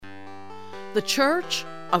The Church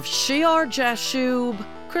of Shear Jashub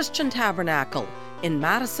Christian Tabernacle in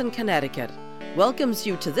Madison, Connecticut welcomes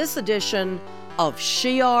you to this edition of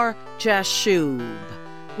Shear Jashub,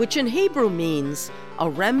 which in Hebrew means a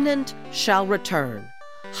remnant shall return.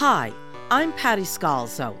 Hi, I'm Patty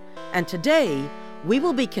Scalzo, and today we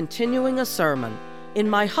will be continuing a sermon in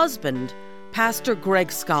my husband, Pastor Greg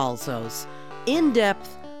Scalzo's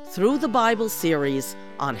in-depth Through the Bible series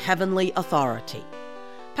on heavenly authority.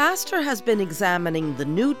 Pastor has been examining the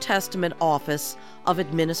New Testament office of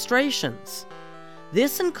administrations.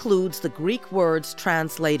 This includes the Greek words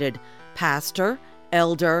translated pastor,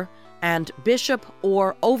 elder, and bishop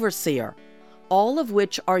or overseer, all of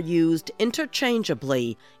which are used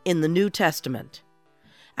interchangeably in the New Testament.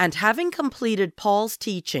 And having completed Paul's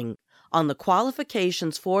teaching on the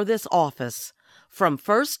qualifications for this office from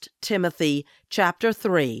 1 Timothy chapter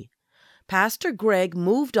 3, Pastor Greg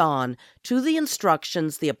moved on to the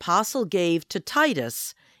instructions the apostle gave to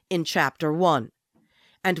Titus in chapter 1.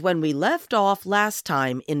 And when we left off last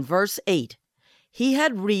time in verse 8, he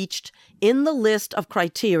had reached in the list of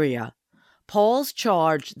criteria Paul's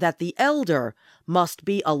charge that the elder must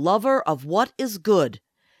be a lover of what is good,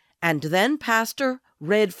 and then Pastor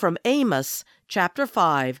read from Amos chapter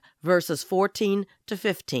 5 verses 14 to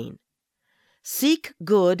 15. Seek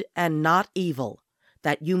good and not evil,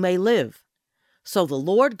 that you may live. So the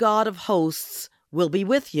Lord God of hosts will be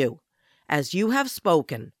with you, as you have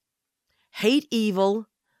spoken. Hate evil,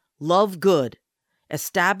 love good,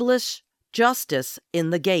 establish justice in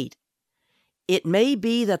the gate. It may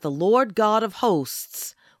be that the Lord God of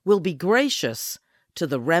hosts will be gracious to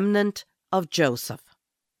the remnant of Joseph.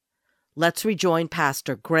 Let's rejoin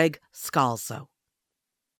Pastor Greg Scalzo.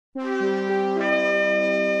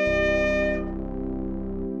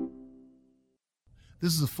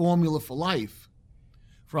 This is a formula for life,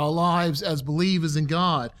 for our lives as believers in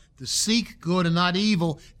God, to seek good and not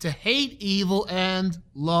evil, to hate evil and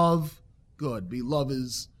love good, be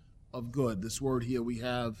lovers of good. This word here we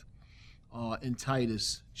have in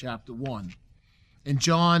Titus chapter 1. In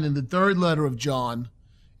John, in the third letter of John,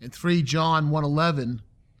 in 3 John 1:11,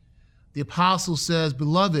 the apostle says,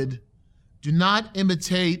 "Beloved, do not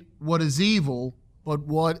imitate what is evil, but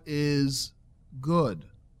what is good.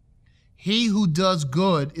 He who does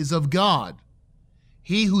good is of God.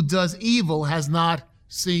 He who does evil has not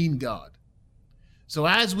seen God." So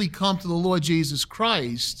as we come to the Lord Jesus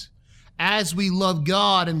Christ, as we love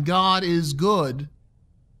God and God is good,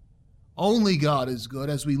 only God is good,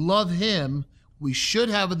 as we love Him, we should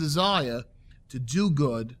have a desire to do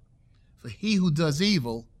good, for he who does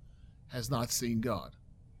evil has not seen God.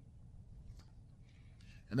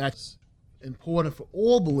 And that's important for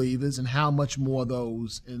all believers, and how much more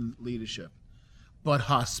those in leadership. But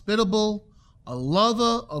hospitable, a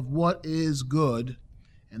lover of what is good,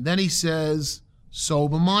 and then he says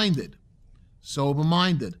sober-minded,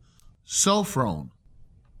 sophron.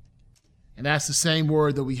 And that's the same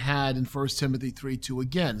word that we had in 1 Timothy 3:2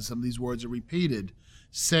 again. Some of these words are repeated.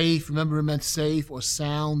 Safe, remember it meant safe or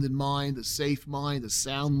sound in mind, a safe mind, a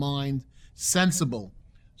sound mind. Sensible,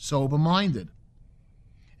 sober-minded.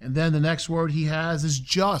 And then the next word he has is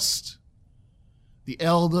just. The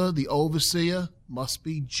elder, the overseer, must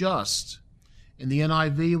be just. In the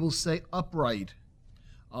NIV, it will say upright.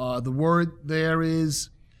 The word there is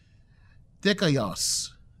dikaios.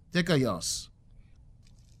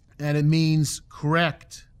 And it means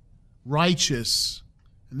correct, righteous,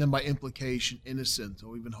 and then by implication, innocent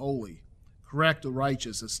or even holy. Correct or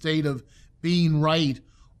righteous, a state of being right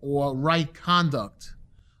or right conduct.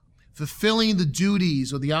 Fulfilling the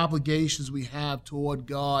duties or the obligations we have toward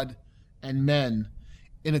God and men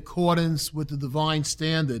in accordance with the divine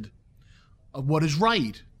standard of what is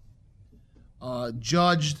right.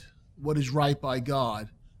 Judged what is right by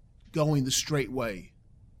God, going the straight way.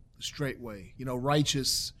 The straight way.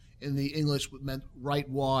 Righteous in the English meant right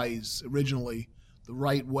wise originally, the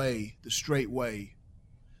right way, the straight way.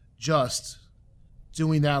 Just,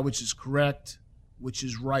 doing that which is correct, which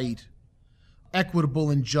is right. Equitable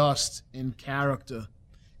and just in character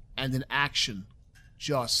and in action,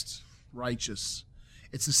 just, righteous.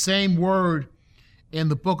 It's the same word in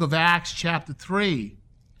the book of Acts chapter 3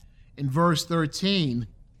 in verse 13,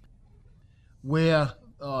 where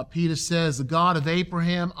Peter says, "The God of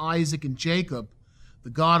Abraham, Isaac, and Jacob, the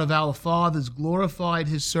God of our fathers, glorified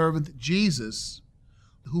his servant Jesus,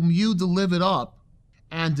 whom you delivered up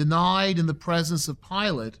and denied in the presence of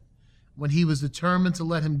Pilate when he was determined to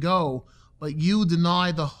let him go. But you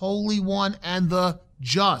deny the Holy One and the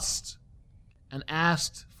just, and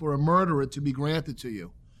asked for a murderer to be granted to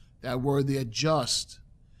you." That word there, just.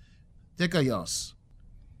 Dikaios.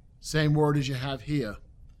 Same word as you have here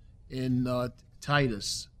in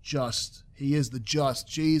Titus, just. He is the just.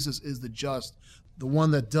 Jesus is the just, the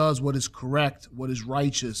one that does what is correct, what is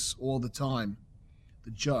righteous all the time,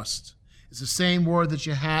 the just. It's the same word that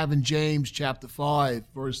you have in James chapter 5,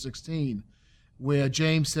 verse 16, where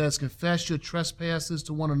James says, confess your trespasses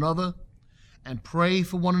to one another and pray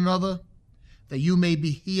for one another that you may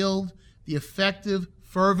be healed. The effective,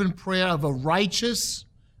 fervent prayer of a righteous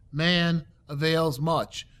man avails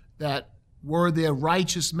much. That word there,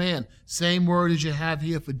 righteous man, same word as you have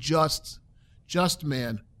here for just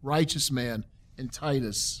man, righteous man in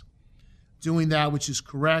Titus. Doing that which is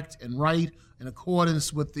correct and right in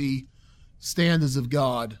accordance with the standards of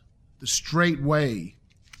God, the straight way,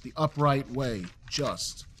 the upright way,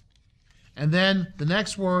 just. And then the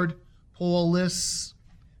next word Paul lists,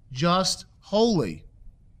 just, holy.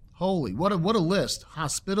 Holy. What a list.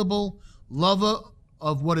 Hospitable, lover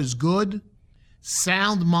of what is good,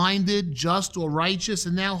 sound-minded, just or righteous,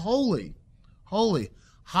 and now holy. Holy.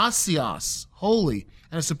 Hasios, holy.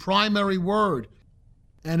 And it's a primary word,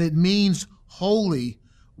 and it means holy,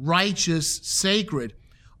 righteous, sacred.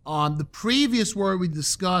 The previous word we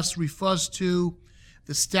discussed refers to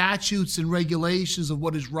the statutes and regulations of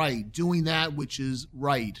what is right, doing that which is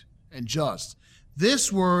right and just.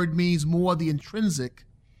 This word means more the intrinsic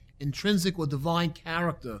or divine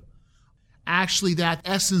character, actually that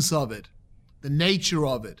essence of it, the nature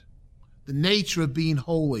of it, the nature of being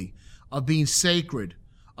holy, of being sacred,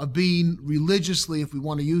 of being religiously, if we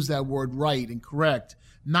want to use that word, right and correct,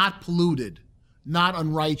 not polluted, not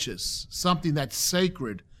unrighteous, something that's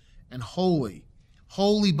sacred and holy.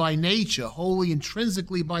 Holy by nature, holy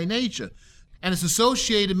intrinsically by nature. And it's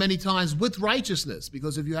associated many times with righteousness,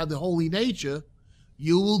 because if you have the holy nature,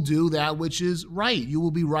 you will do that which is right. You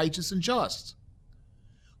will be righteous and just.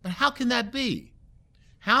 But how can that be?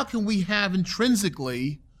 How can we have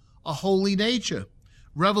intrinsically a holy nature?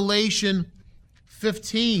 Revelation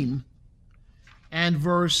 15 and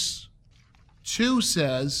verse 2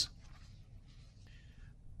 says,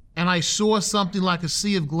 and I saw something like a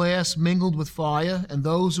sea of glass mingled with fire, and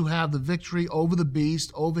those who have the victory over the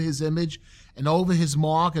beast, over his image, and over his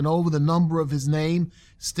mark, and over the number of his name,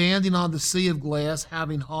 standing on the sea of glass,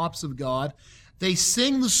 having harps of God. They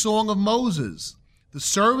sing the song of Moses, the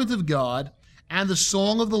servant of God, and the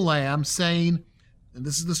song of the Lamb, saying, and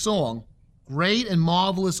this is the song, great and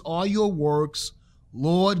marvelous are your works,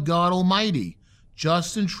 Lord God Almighty.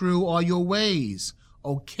 Just and true are your ways,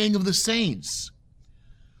 O King of the saints.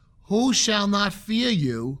 Who shall not fear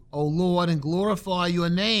you, O Lord, and glorify your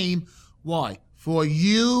name? Why? For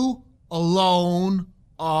you alone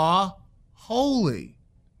are holy.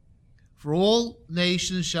 For all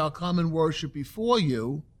nations shall come and worship before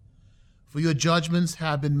you, for your judgments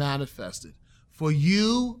have been manifested. For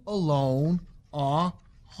you alone are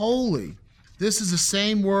holy. This is the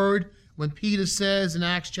same word when Peter says in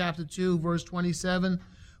Acts chapter 2, verse 27,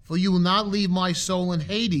 for you will not leave my soul in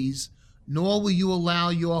Hades, nor will you allow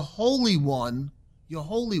your Holy One,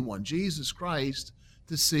 Jesus Christ,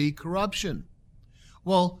 to see corruption.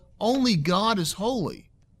 Well, only God is holy.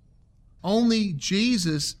 Only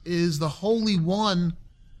Jesus is the Holy One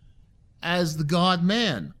as the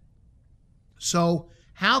God-man. So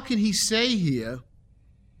how can he say here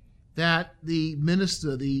that the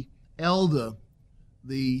minister, the elder,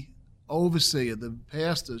 the overseer, the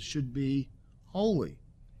pastor should be holy?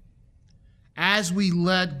 As we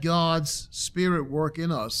let God's Spirit work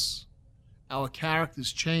in us, our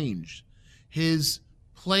characters change. His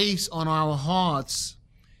place on our hearts,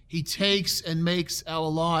 he takes and makes our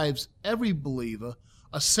lives, every believer,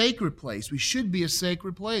 a sacred place. We should be a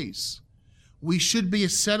sacred place. We should be a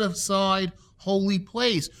set-aside, holy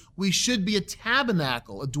place. We should be a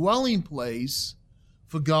tabernacle, a dwelling place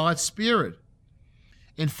for God's Spirit.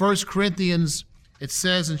 In 1 Corinthians, it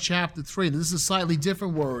says in chapter 3, this is a slightly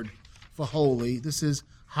different word for holy. This is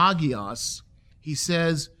hagios. He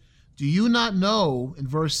says, do you not know, in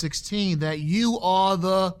verse 16, that you are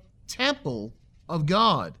the temple of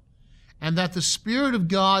God, and that the Spirit of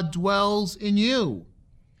God dwells in you?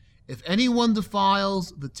 If anyone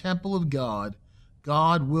defiles the temple of God,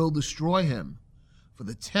 God will destroy him. For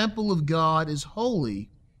the temple of God is holy,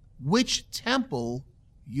 which temple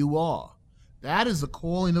you are. That is the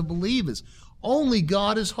calling of believers. Only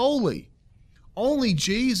God is holy. Only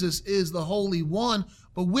Jesus is the Holy One,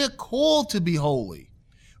 but we're called to be holy.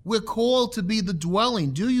 We're called to be the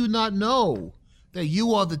dwelling. Do you not know that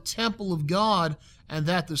you are the temple of God and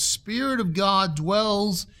that the Spirit of God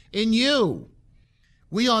dwells in you?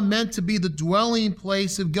 We are meant to be the dwelling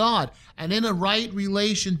place of God. And in a right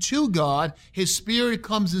relation to God, His Spirit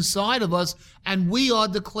comes inside of us, and we are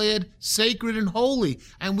declared sacred and holy.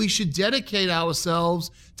 And we should dedicate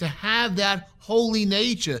ourselves to have that holy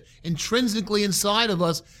nature intrinsically inside of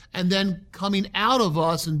us, and then coming out of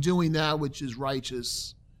us and doing that which is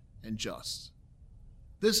righteous and just.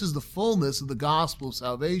 This is the fullness of the gospel of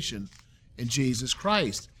salvation in Jesus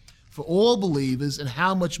Christ for all believers, and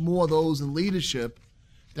how much more those in leadership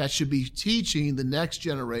that should be teaching the next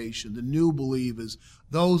generation, the new believers,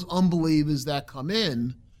 those unbelievers that come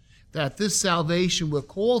in, that this salvation we're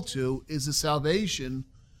called to is a salvation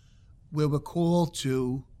where we're called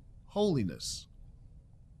to holiness.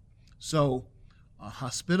 So, a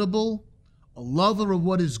hospitable, a lover of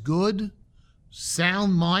what is good,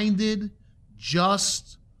 sound-minded,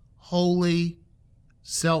 just, holy,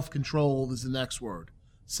 self-controlled is the next word.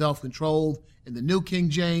 Self-controlled in the New King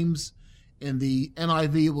James. In the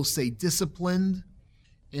NIV, it will say disciplined.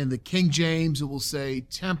 In the King James, it will say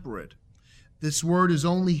temperate. This word is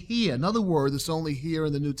only here, another word that's only here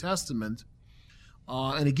in the New Testament.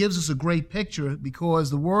 And it gives us a great picture because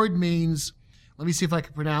the word means, let me see if I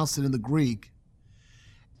can pronounce it in the Greek,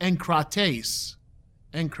 enkrates.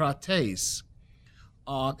 Enkrates.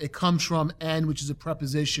 It comes from en, which is a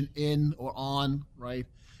preposition in or on, right?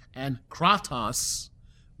 And kratos,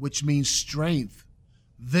 which means strength,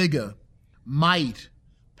 vigor, might,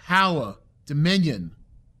 power, dominion.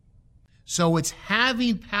 So it's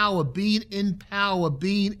having power, being in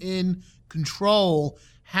control,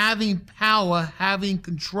 having power, having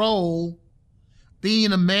control,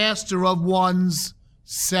 being a master of one's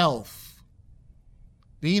self.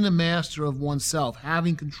 Being a master of oneself,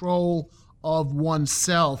 having control of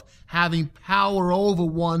oneself, having power over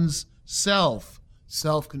one's self,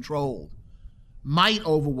 self-controlled. Might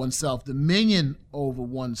over oneself, dominion over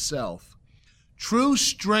oneself. True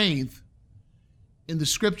strength in the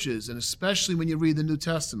scriptures, and especially when you read the New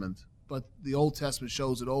Testament, but the Old Testament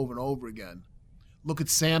shows it over and over again. Look at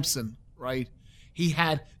Samson, right? He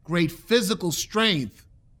had great physical strength,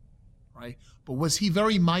 right? But was he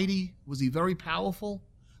very mighty? Was he very powerful?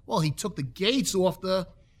 Well, he took the gates off the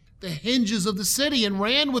hinges of the city and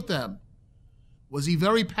ran with them. Was he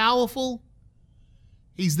very powerful?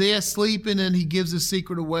 He's there sleeping, and he gives his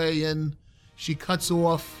secret away, and she cuts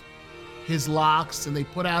off his locks, and they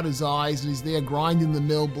put out his eyes, and he's there grinding the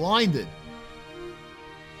mill blinded.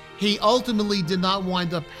 He ultimately did not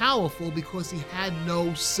wind up powerful because he had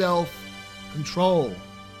no self-control.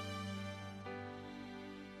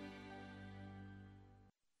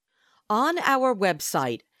 On our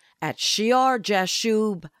website at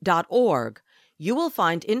shiarjashub.org, you will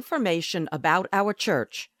find information about our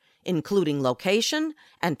church, including location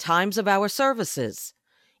and times of our services,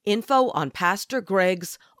 info on Pastor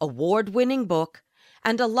Greg's award-winning book,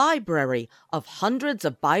 and a library of hundreds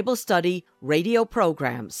of Bible study radio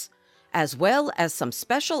programs, as well as some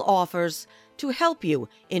special offers to help you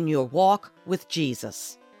in your walk with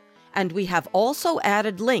Jesus. And we have also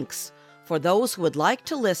added links for those who would like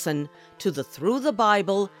to listen to the Through the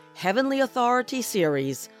Bible Heavenly Authority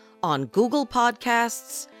series on Google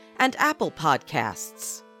Podcasts and Apple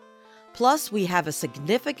Podcasts. Plus, we have a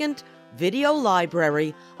significant video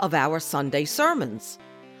library of our Sunday sermons.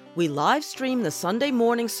 We live stream the Sunday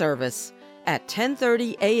morning service at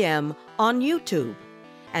 10:30 a.m. on YouTube,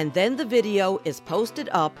 and then the video is posted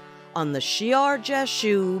up on the Shiar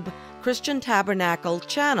Jashub Christian Tabernacle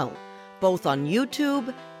channel, both on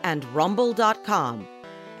YouTube and rumble.com,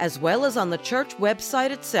 as well as on the church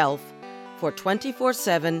website itself for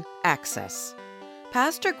 24/7 access.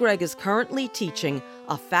 Pastor Greg is currently teaching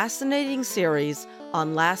a fascinating series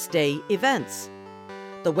on last day events.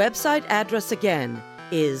 The website address again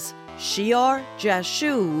is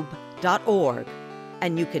shiarjashub.org,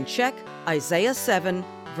 and you can check Isaiah 7,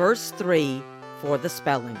 verse 3 for the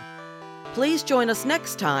spelling. Please join us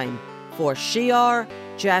next time for Shiar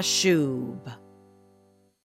Jashub.